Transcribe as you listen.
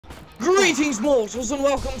Greetings, mortals, and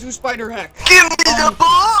welcome to SpiderHeck. Give me the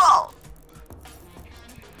ball!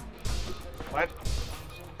 What?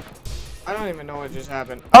 I don't even know what just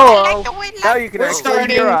happened. Oh, now you can We're actually starting.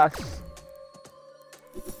 hear us.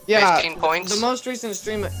 Yeah, 15 points. the most recent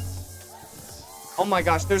stream. Oh my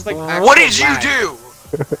gosh, there's like. What did you lag. do?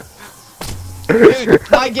 Dude,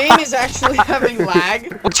 my game is actually having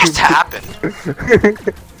lag. What just happened?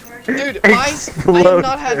 Dude, I have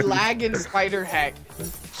not had lag in SpiderHeck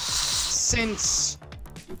since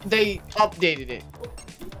they updated it.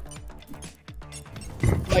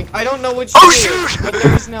 Like, I don't know which year, but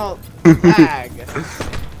there's no lag.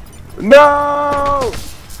 No!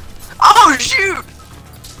 Oh shoot!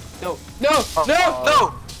 No, no,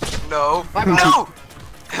 no! No! No! No!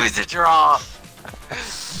 It was a draw.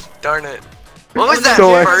 Darn it. What was that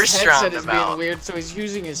first His round headset is being about? weird, so he's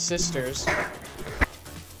using his sister's.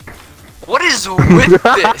 What is with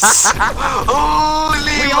this?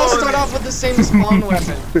 Holy We all start off with the same spawn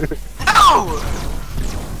weapon. No!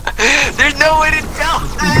 There's no way to tell!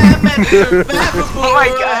 Oh my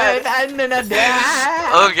god!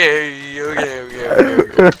 Okay.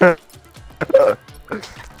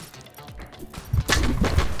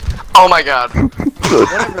 Oh my god.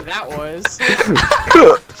 Whatever that was.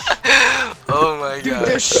 Oh my god. Dude,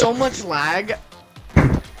 there's so much lag.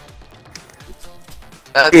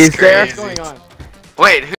 That's Is crazy. there? What's going on?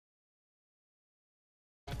 Wait, who?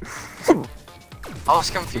 I was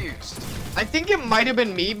confused. I think it might have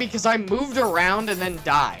been me because I moved around and then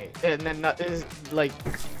died. And then, like,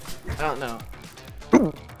 I don't know.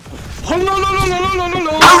 Oh,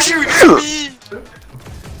 no. How'd you hit me?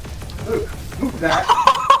 Move that.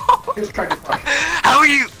 Just try to find. How are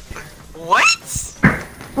you? What?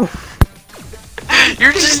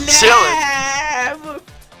 You're just chilling.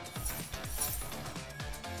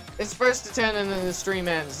 It's first to 10 and then the stream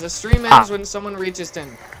ends. The stream ends when someone reaches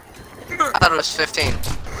 10. I thought it was 15.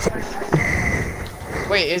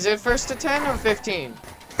 Wait, is it first to 10 or 15?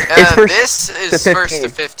 This is first to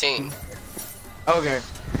 15. Okay.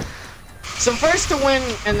 So first to win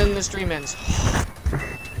and then the stream ends.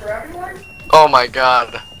 For everyone? Oh my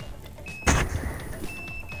god.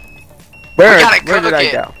 Where We gotta did cook I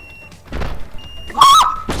it. go?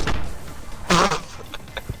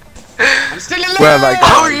 I'm still alive! Where have I gone?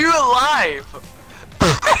 How are you alive?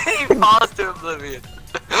 He paused to oblivion.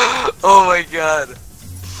 Oh my god.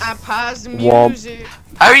 I paused the Womp. music.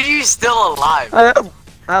 How are you still alive? Hello.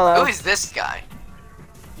 Hello. Who is this guy?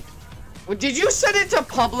 Well, did you set it to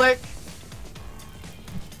public?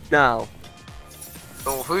 No.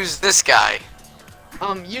 Oh, who's this guy?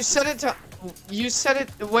 You set it to... You set it...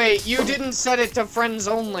 Wait, you didn't set it to friends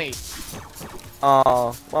only.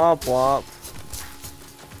 Oh, womp womp.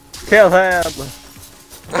 Kill him.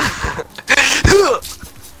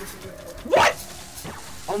 What?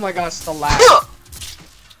 Oh my gosh, the lag.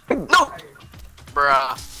 No!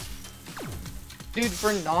 Bruh. Dude,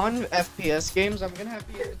 for non-FPS games, I'm gonna have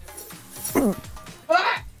to...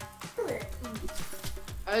 Ah!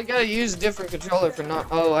 I gotta use a different controller for not...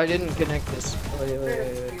 Oh, I didn't connect this.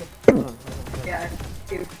 Wait. Hold on. Yeah.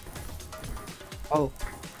 Oh.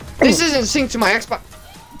 This isn't synced to my Xbox.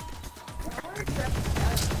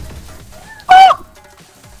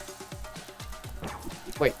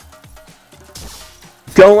 Wait.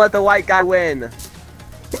 Don't let the white guy win.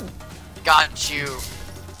 Got you.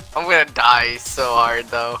 I'm gonna die so hard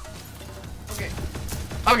though.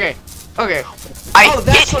 Okay. I Oh,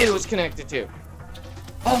 that's hit what him. it was connected to.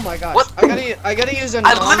 Oh my gosh. What? I gotta use a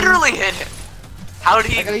I non... literally hit him. How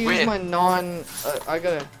did he I gotta use win? my non... I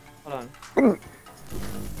gotta... Hold on.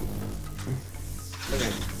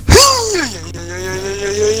 Okay.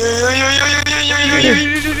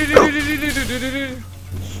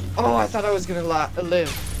 Oh, I thought I was gonna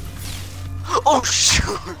live. Oh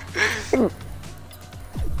shoot!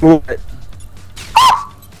 What?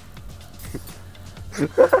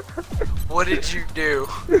 What did you do?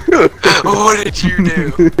 What did you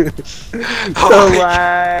do? The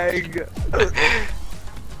lag.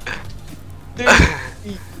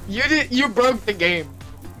 Dude, you broke the game.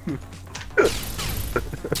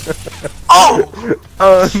 Oh!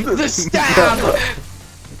 The stab!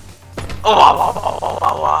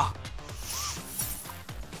 Oh!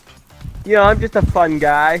 Yeah, I'm just a fun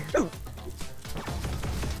guy.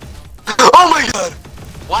 Oh my god!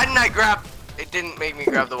 Why didn't I grab? It didn't make me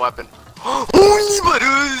grab the weapon. Holy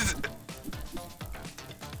butters!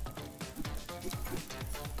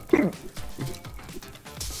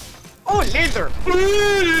 Oh, laser!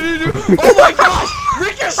 Oh my gosh!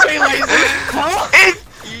 Ricochet laser! Huh? It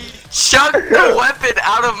chucked the weapon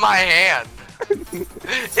out of my hand.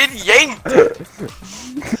 It yanked it.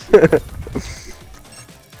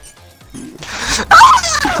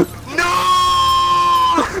 No!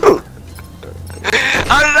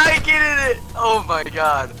 How did I get in it? Oh my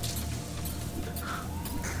god.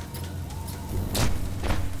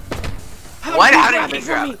 How did he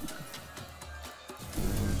grab it?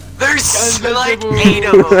 There's like 8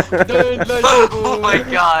 of them. Oh my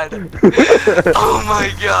god. Oh my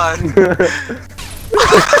god.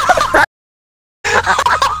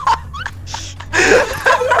 I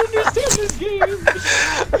don't understand this game.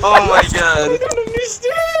 Oh my god. I don't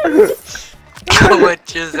understand. What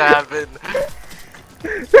just happened?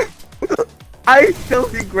 I still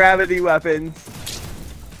see gravity weapons.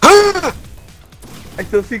 I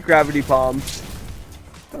still see gravity bombs.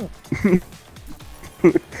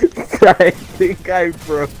 I think I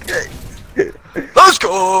broke it. Let's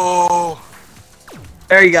go!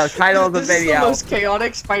 There you go, title of the This video. is the most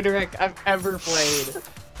chaotic SpiderHeck I've ever played.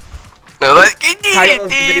 No, Title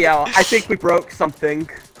of the video. I think we broke something.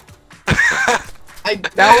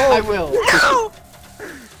 I will. No!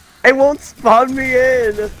 It won't spawn me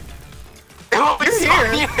in. You're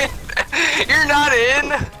here. You're not in.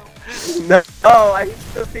 No, oh, I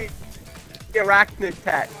still see the arachnid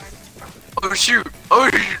text. Oh shoot! Oh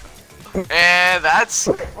shoot! And that's.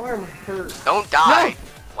 Arm hurt. Don't die.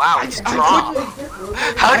 Wow, it's draw.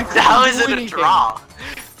 How is it a draw?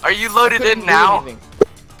 Are you loaded in now?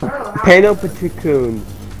 Pano Patikun.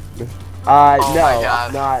 Oh No, my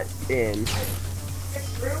God. not in.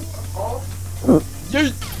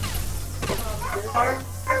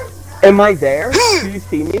 Am I there? Do you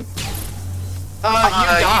see me? You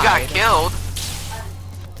got killed.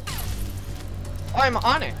 I'm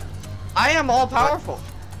on it. I am all powerful.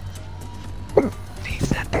 Leave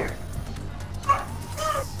that there.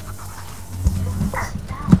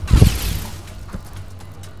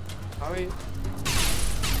 Are we?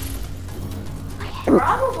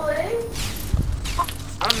 Probably.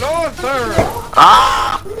 Hello, sir.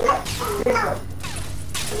 Ah!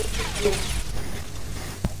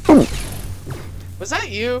 Was that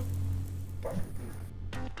you?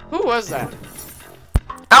 Who was that?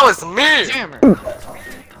 That was me. Jammer.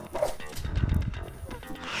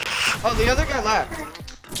 Oh, the other guy left.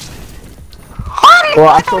 Well,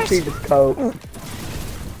 I still see the scope. No.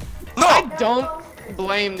 I don't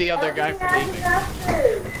blame the other guy for leaving.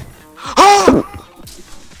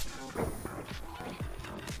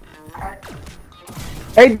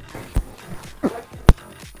 Hey!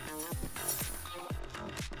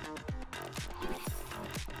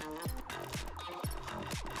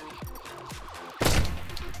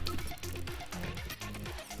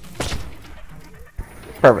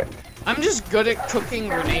 Perfect. I'm just good at cooking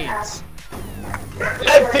grenades.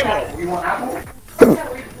 You want apple? We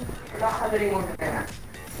don't have any more bananas.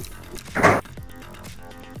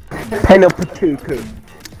 Penopatuku.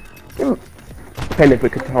 I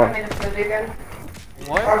Penopatuku. made a smoothie again.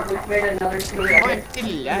 What? Or we made another smoothie What again.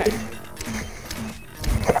 did that?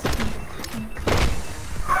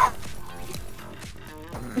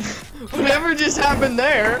 Whatever just happened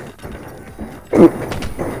there?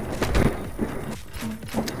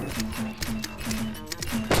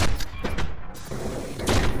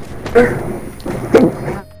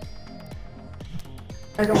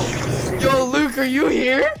 I don't. Yo, Luke, are you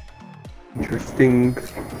here? Interesting.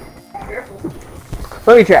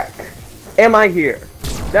 Let me check. Am I here?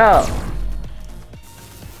 No.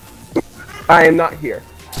 I am not here.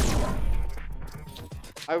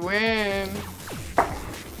 I win.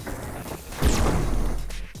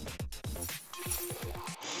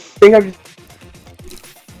 I think I'm just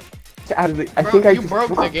out of the. I Bro, think I you just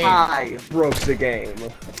broke the game. I broke the game.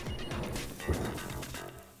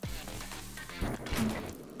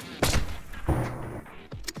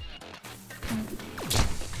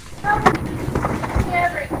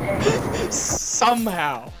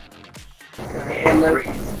 Somehow.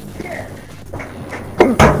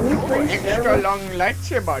 Extra long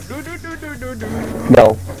lightsaber. Do do do do do do.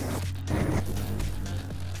 No.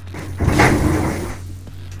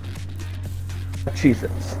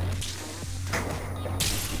 Jesus.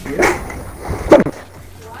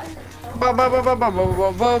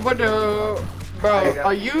 Bro,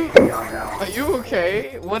 are you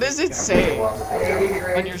okay? What does it say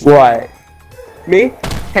on your screen? What? Me?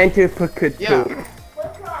 Pentapakatu. Yeah.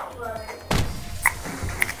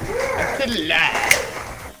 Good lad.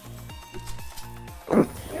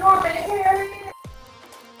 You want me to carry it?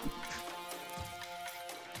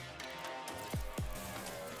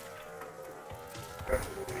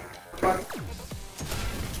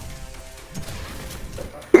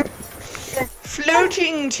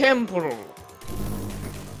 Floating temple.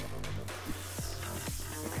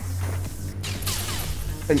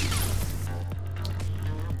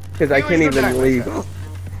 Because I can't even leave.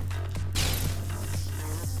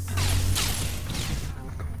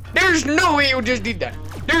 There's no way you just did that.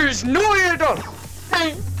 There's no way at all.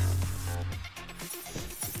 Hey.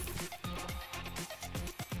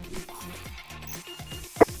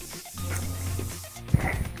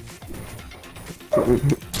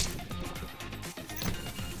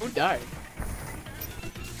 Who died?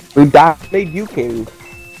 Who died made you king.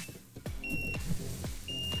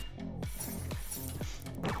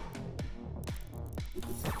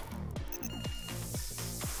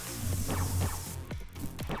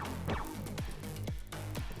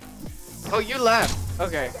 Oh, you left.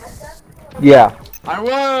 Okay. Yeah. I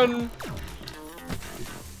won.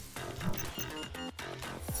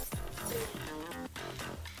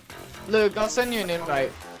 Look, I'll send you an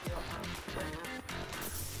invite.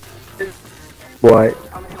 What?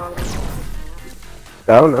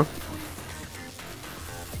 I don't know.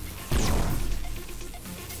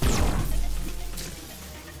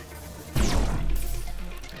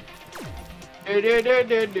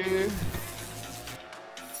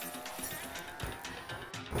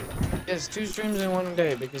 Yes, 2 streams in 1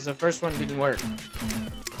 day because the first one didn't work.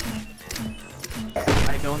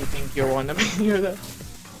 I don't think you'll want to hear that.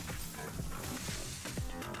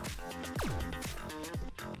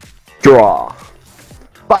 Draw.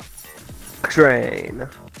 Train.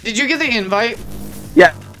 Did you get the invite?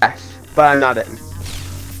 Yes, but I'm not in.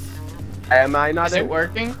 Am I not Is in? it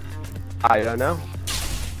working? I don't know.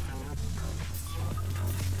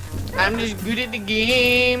 I'm just good at the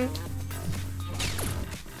game.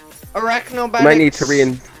 Arachnobatics.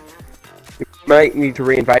 You might need to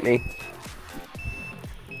re-invite me.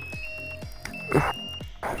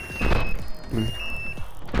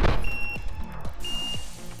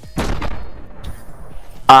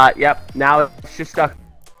 Yep. Now it's just stuck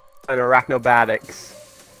on Arachnobatics.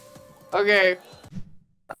 Okay.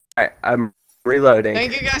 Alright, I'm reloading.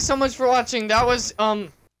 Thank you guys so much for watching. That was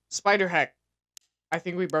SpiderHeck. I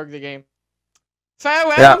think we broke the game.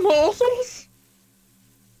 Farewell, Yeah. mortals.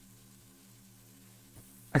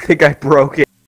 I think I broke it.